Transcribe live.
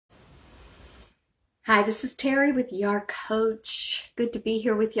Hi, this is Terry with YAR Coach. Good to be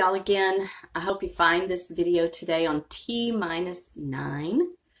here with y'all again. I hope you find this video today on T-9.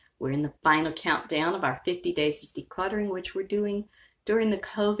 We're in the final countdown of our 50 days of decluttering, which we're doing during the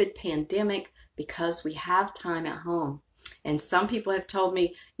COVID pandemic because we have time at home. And some people have told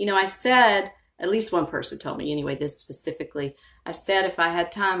me, I said, at least one person told me anyway, this specifically, I said if I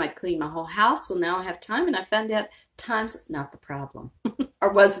had time, I'd clean my whole house. Well, now I have time, and I found out time's not the problem.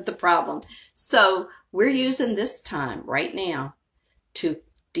 Or was it the problem? So we're using this time right now to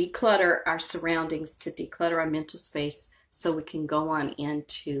declutter our surroundings, to declutter our mental space so we can go on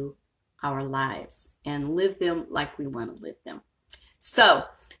into our lives and live them like we want to live them. So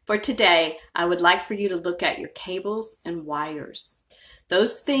for today, I would like for you to look at your cables and wires.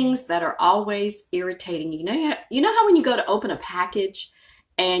 Those things that are always irritating. You know how when you go to open a package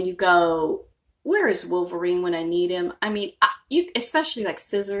and you go, where is Wolverine when I need him? I mean, especially like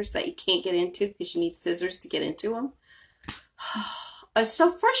scissors that you can't get into because you need scissors to get into them. It's so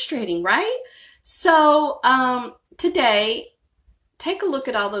frustrating, right? So today, take a look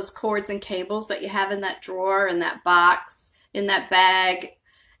at all those cords and cables that you have in that drawer, in that box, in that bag,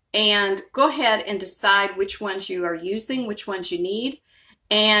 and go ahead and decide which ones you are using, which ones you need,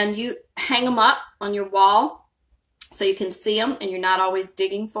 and you hang them up on your wall so you can see them and you're not always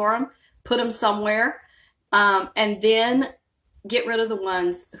digging for them. Put them somewhere, and then get rid of the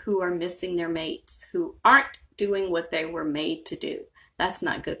ones who are missing their mates, who aren't doing what they were made to do. That's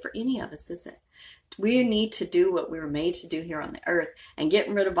not good for any of us, is it? We need to do what we were made to do here on the earth, and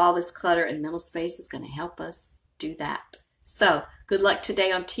getting rid of all this clutter and mental space is going to help us do that. So good luck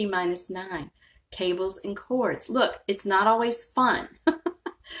today on T-9. Cables and cords. Look, it's not always fun,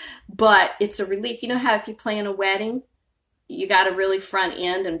 but it's a relief. You know how if you plan a wedding, you got to really front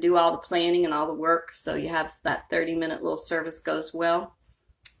end and do all the planning and all the work so you have that 30-minute little service goes well.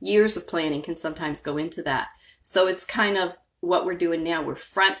 Years of planning can sometimes go into that. So it's kind of what we're doing now. We're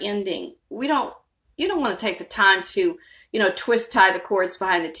front ending. You don't want to take the time to, twist tie the cords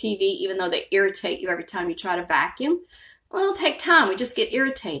behind the TV, even though they irritate you every time you try to vacuum. Well, it'll take time. We just get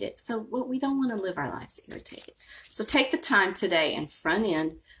irritated. So we don't want to live our lives irritated. So take the time today and front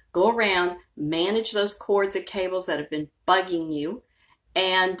end. Go around, manage those cords and cables that have been bugging you,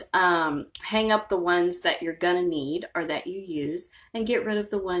 and hang up the ones that you're going to need or that you use, and get rid of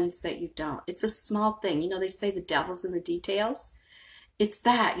the ones that you don't. It's a small thing. They say the devil's in the details. It's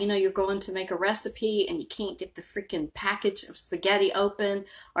that, you're going to make a recipe and you can't get the freaking package of spaghetti open,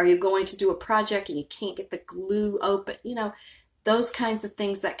 or you're going to do a project and you can't get the glue open. Those kinds of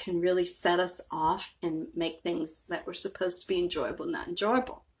things that can really set us off and make things that were supposed to be enjoyable not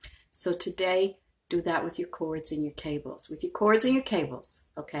enjoyable. So today, do that with your cords and your cables. With your cords and your cables,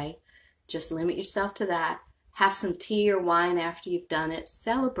 okay? Just limit yourself to that. Have some tea or wine after you've done it.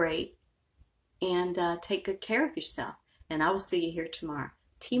 Celebrate and take good care of yourself. And I will see you here tomorrow.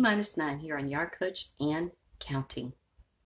 T-9 here on YAR Coach and counting.